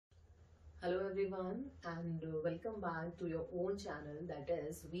Hello everyone and welcome back to your own channel, that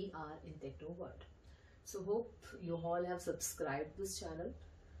is We Are in Techno World. So hope you all have subscribed this channel,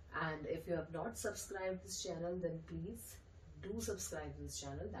 and if you have not subscribed this channel then please do subscribe this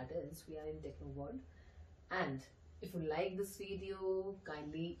channel, that is We Are in Techno World. And if you like this video,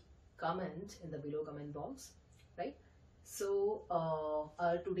 kindly comment in the below comment box, right? So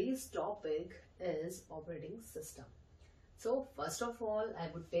our today's topic is operating system. So first of all, I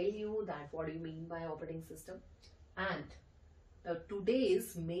would tell you that what do you mean by operating system, and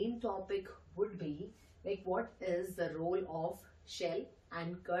today's main topic would be like what is the role of shell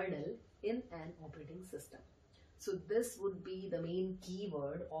and kernel in an operating system. So this would be the main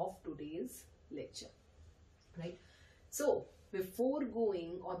keyword of today's lecture, right? So before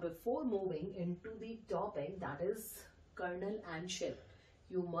moving into the topic, that is kernel and shell,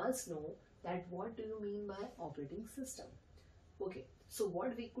 you must know that what do you mean by operating system. Okay, so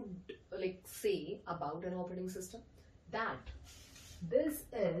what we could say about an operating system, that this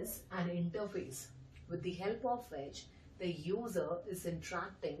is an interface with the help of which the user is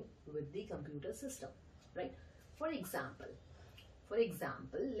interacting with the computer system, right? For example,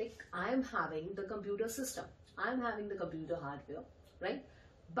 like I am having the computer system, I am having the computer hardware, right?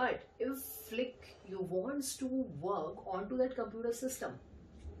 But if like you wants to work onto that computer system,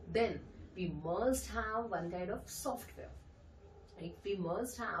 then we must have one kind of software. Right? We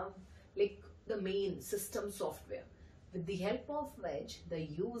must have like the main system software with the help of which the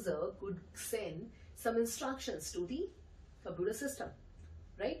user could send some instructions to the computer system,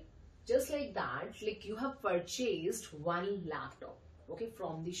 right? Just like that, like you have purchased one laptop, okay,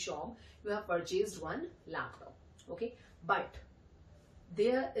 from the shop. You have purchased one laptop, okay, but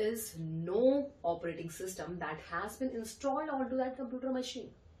there is no operating system that has been installed onto that computer machine,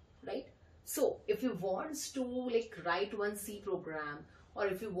 right? So if you wants to like write one C program, or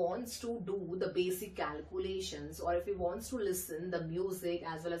if you wants to do the basic calculations, or if you wants to listen the music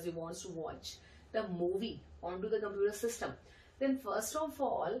as well as you wants to watch the movie onto the computer system, then first of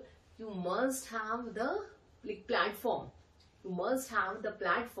all you must have the like platform. You must have the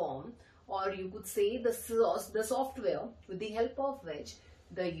platform, or you could say the software with the help of which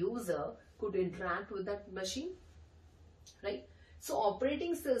the user could interact with that machine, right? So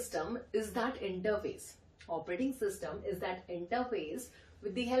operating system is that interface. Operating system is that interface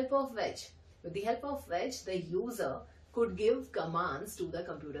with the help of which the user could give commands to the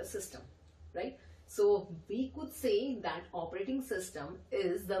computer system, right? So we could say that operating system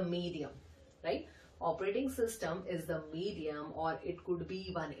is the medium, right? Operating system is the medium, or it could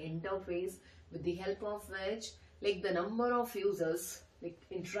be one interface with the help of which like the number of users like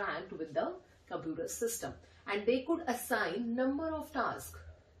interact with the computer system, and they could assign number of tasks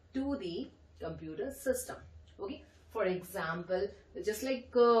to the computer system. Okay, for example, just like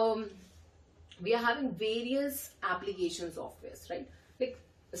we are having various application softwares, right? Like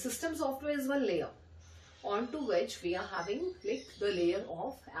system software is one layer onto which we are having like the layer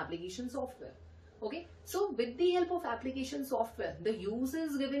of application software. Okay, so with the help of application software, the user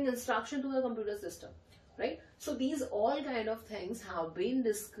is giving instruction to the computer system, right? So these all kind of things have been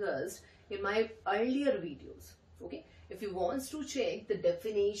discussed in my earlier videos. Okay, if you want to check the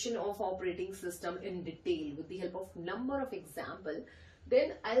definition of operating system in detail with the help of number of example,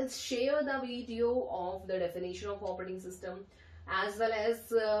 then I'll share the video of the definition of operating system, as well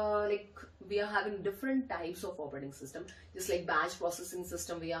as like we are having different types of operating system, just like batch processing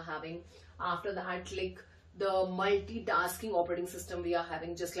system we are having. After that, like the multitasking operating system we are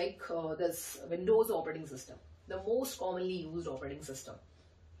having, just like this Windows operating system, the most commonly used operating system.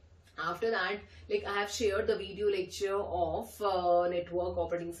 After that, like I have shared the video lecture of network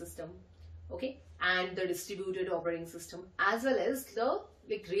operating system, okay, and the distributed operating system, as well as the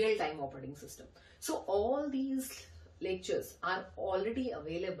like real-time operating system. So all these lectures are already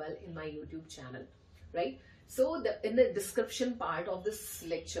available in my YouTube channel, right? So in the description part of this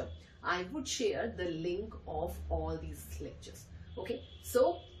lecture, I would share the link of all these lectures. Okay,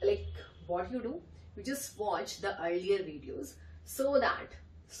 so like what you do, you just watch the earlier videos so that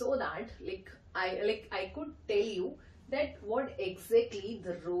like I could tell you that what exactly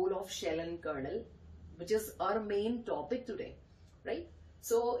the role of shell and kernel, which is our main topic today, right?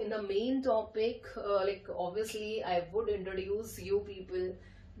 So in the main topic, like obviously I would introduce you people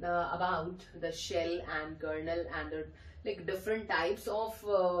about the shell and kernel, and the like different types of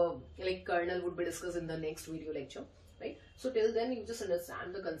like kernel would be discussed in the next video lecture, right? So till then you just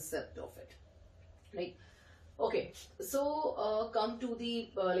understand the concept of it, right? Okay, so come to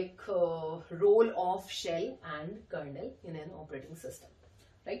the role of shell and kernel in an operating system,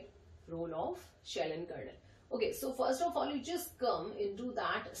 right? Role of shell and kernel. Okay, so first of all, you just come into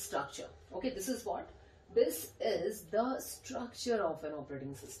that structure. Okay. Okay, this is what? This is the structure of an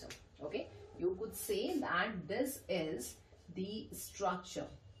operating system. Okay, you could say that this is the structure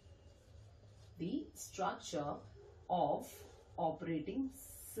of operating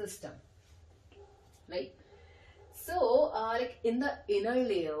system, right? So like in the inner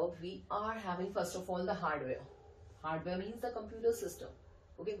layer we are having first of all the hardware. Hardware means the computer system.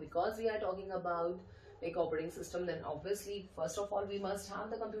 Okay, because we are talking about like operating system, then obviously first of all we must have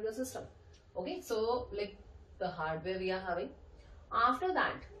the computer system. Okay, so like the hardware we are having. After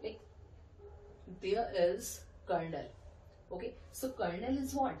that, like there is kernel. Okay, so kernel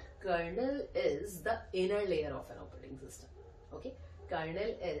is what? Kernel is the inner layer of an operating system. Okay,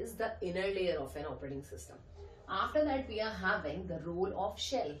 kernel is the inner layer of an operating system. After that we are having the role of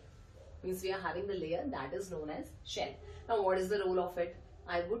shell. Means we are having the layer that is known as shell. Now what is the role of it?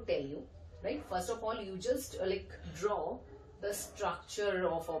 I would tell you, right? First of all, you just like draw the structure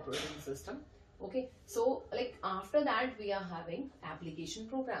of operating system. Okay, so like after that we are having application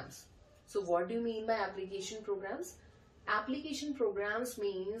programs. So what do you mean by application programs? Application programs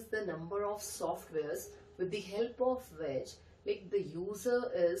means the number of softwares with the help of which like the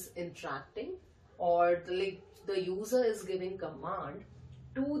user is interacting, or the user is giving command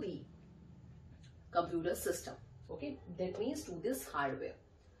to the computer system. Okay, that means to this hardware.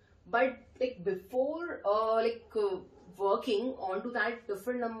 But like before working onto that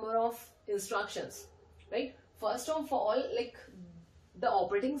different number of instructions, right? First of all, like the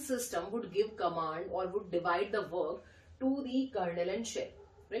operating system would give command or would divide the work to the kernel and shell,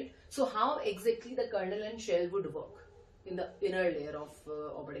 right? So how exactly the kernel and shell would work in the inner layer of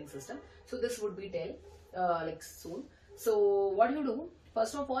operating system? So this would be tell like soon. So what you do?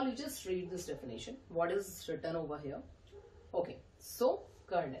 First of all, you just read this definition. What is written over here? Okay, so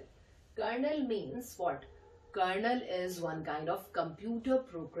kernel. Kernel means what? Kernel is one kind of computer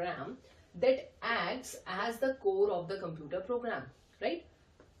program that acts as the core of the computer program, right?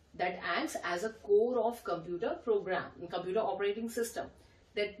 That acts as a core of computer program, computer operating system.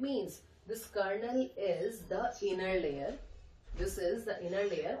 That means this kernel is the inner layer. This is the inner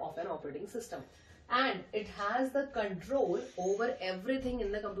layer of an operating system. And it has the control over everything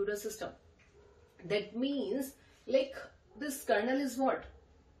in the computer system. That means like this kernel is what?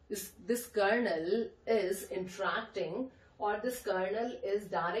 This kernel is interacting, or this kernel is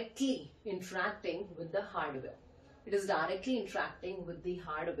directly interacting with the hardware. It is directly interacting with the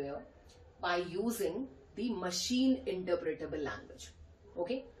hardware by using the machine interpretable language.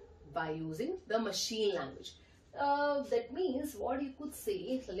 Okay, by using the machine language. That means what you could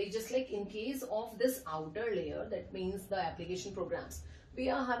say, like just like in case of this outer layer, that means the application programs, we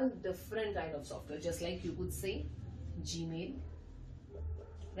are having different kind of software. Just like you could say Gmail,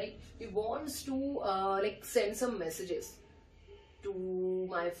 right? He wants to like send some messages to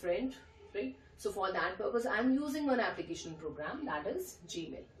my friend, right? So for that purpose, I'm using one application program, that is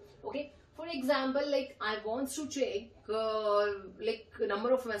Gmail. Okay. For example, like I want to check like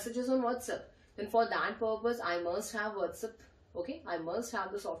number of messages on WhatsApp. Then for that purpose, I must have WhatsApp. Okay. I must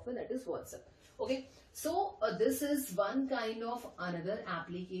have the software that is WhatsApp. Okay. So this is one kind of another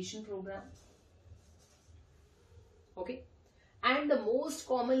application program. Okay. And the most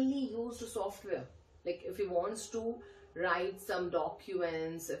commonly used software, like if he wants to write some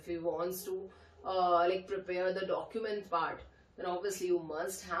documents, if he wants to like prepare the document part, then obviously you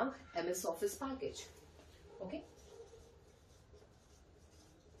must have MS Office package. Okay.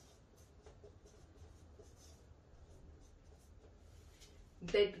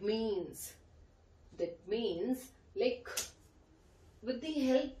 That means like with the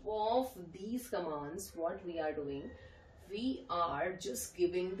help of these commands, what we are doing, we are just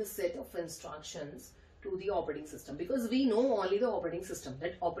giving the set of instructions to the operating system, because we know only the operating system,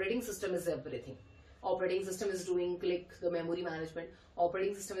 that operating system is everything. Operating system is doing like the memory management,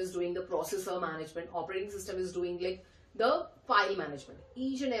 operating system is doing the processor management, operating system is doing like the file management.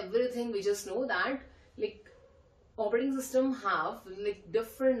 Each and everything we just know that like operating system have like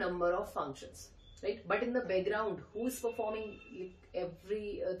different number of functions, right? But in the background, who is performing like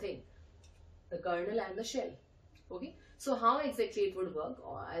everything? The kernel and the shell. Okay. So how exactly it would work,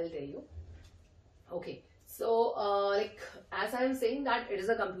 I'll tell you. Okay. So like as I am saying that it is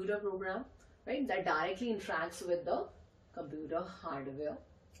a computer program, right, that directly interacts with the computer hardware.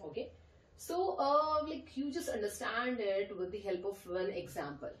 Okay. So like you just understand it with the help of one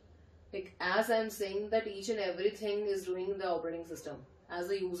example. Like as I am saying that each and everything is doing the operating system, as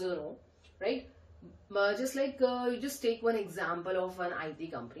the user know, right? Just like you just take one example of one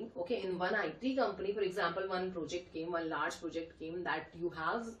IT company. Okay, in one IT company, for example, one project came, one large project came that you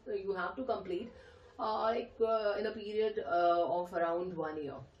have to complete in a period of around 1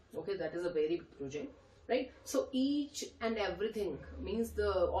 year. Okay, that is a very big project, right? So each and everything means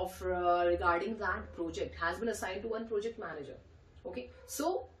regarding that project has been assigned to one project manager. Okay,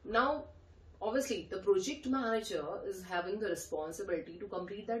 so now obviously the project manager is having the responsibility to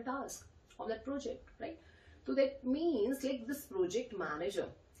complete that task of that project, right? So that means like this project manager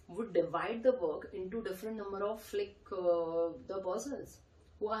would divide the work into different number of the persons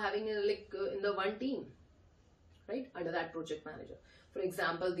who are having in the one team, right, under that project manager. For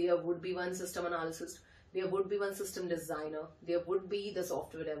example, there would be one system analyst, there would be one system designer, there would be the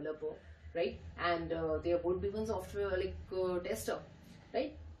software developer, right, and there would be one software tester,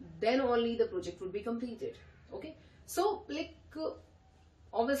 right. Then only the project would be completed. Okay, so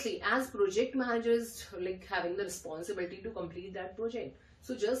obviously as project managers having the responsibility to complete that project.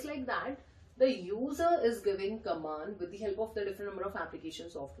 So just like that, the user is giving command with the help of the different number of application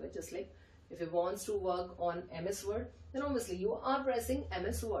software. Just like if he wants to work on MS Word, then obviously you are pressing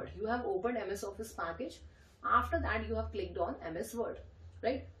MS Word. You have opened MS Office package. After that, you have clicked on MS Word,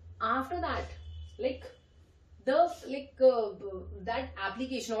 right? After that, that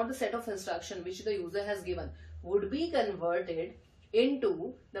application or the set of instruction which the user has given would be converted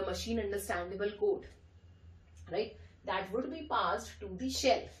into the machine understandable code, right? That would be passed to the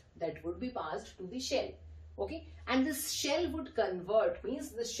shell. That would be passed to the shell. Okay, and this shell would convert, means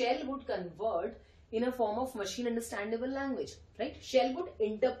the shell would convert in a form of machine understandable language, right? Shell would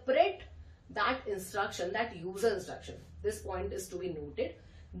interpret that instruction, that user instruction. This point is to be noted,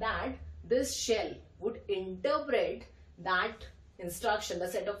 that this shell would interpret that instruction, the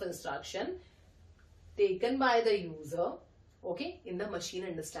set of instruction taken by the user, okay, in the machine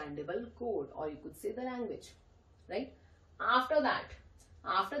understandable code, or you could say the language, right? After that,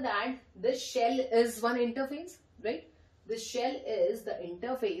 this shell is one interface, right? This shell is the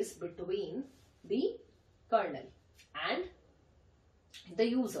interface between the kernel and the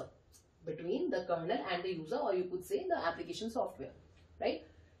user, between the kernel and the user, or you could say the application software, right?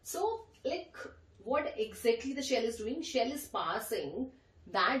 So what exactly the shell is doing? Shell is passing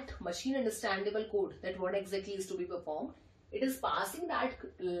that machine understandable code, that what exactly is to be performed. It is passing that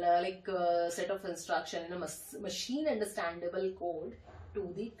set of instruction in a machine understandable code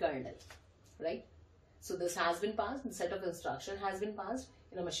to the kernel, right? So this has been passed, the set of instruction has been passed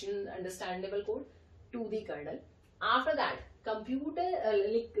in a machine understandable code to the kernel. After that,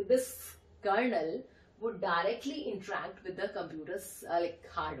 this kernel would directly interact with the computer's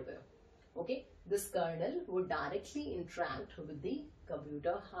hardware. Okay, this kernel would directly interact with the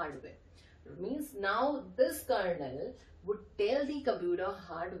computer hardware. It means now this kernel would tell the computer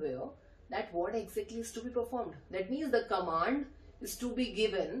hardware that what exactly is to be performed. That means the command is to be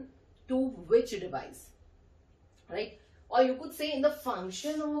given to which device, right? Or you could say in the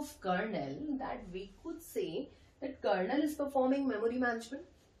function of kernel, that we could say that kernel is performing memory management.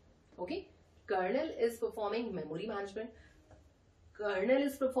 Okay, kernel is performing memory management, kernel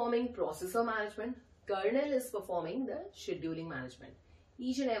is performing processor management, kernel is performing the scheduling management.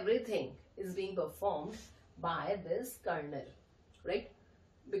 Each and everything is being performed by this kernel, right?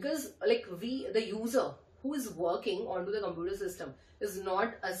 Because the user who is working onto the computer system is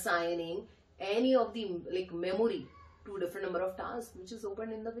not assigning any of the memory to different number of tasks which is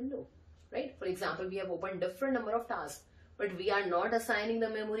open in the window, right? For example, we have opened different number of tasks, but we are not assigning the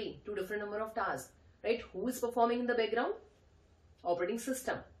memory to different number of tasks, right? Who is performing in the background? Operating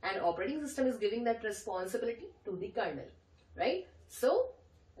system, and operating system is giving that responsibility to the kernel, right? So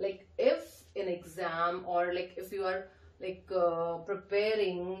if in exam, or if you are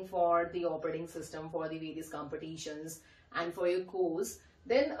preparing for the operating system for the various competitions and for your course,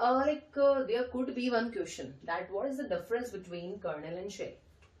 then there could be one question, that what is the difference between kernel and shell?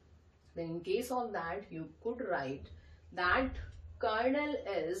 Then in case of that, you could write that kernel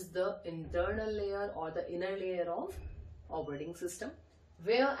is the internal layer or the inner layer of operating system,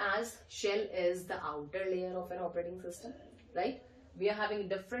 whereas shell is the outer layer of an operating system, right? We are having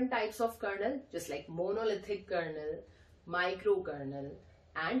different types of kernel, just like monolithic kernel, microkernel,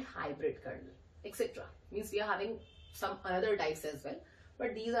 and hybrid kernel, etc. Means we are having some other types as well,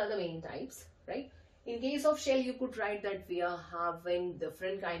 but these are the main types, right? In case of shell, you could write that we are having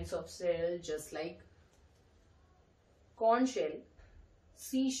different kinds of shell, just like corn shell,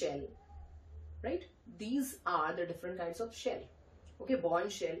 sea shell, right? These are the different kinds of shell. Okay,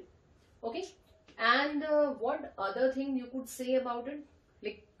 Bond shell. Okay, and what other thing you could say about it?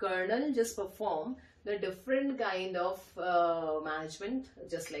 Kernel just perform the different kind of management,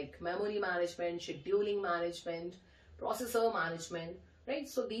 just like memory management, scheduling management, processor management, right?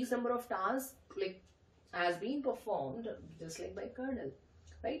 So these number of tasks has been performed just like by kernel,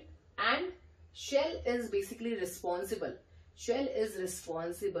 right? And shell is basically responsible. Shell is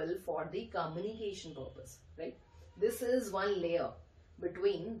responsible for the communication purpose, right? This is one layer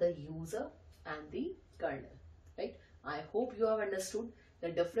between the user and the kernel, right? I hope you have understood the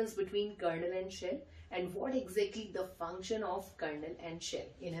difference between kernel and shell and what exactly the function of kernel and shell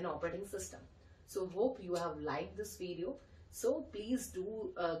in an operating system. So hope you have liked this video. So please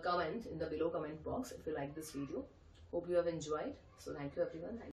do comment in the below comment box if you like this video. Hope you have enjoyed. So thank you everyone.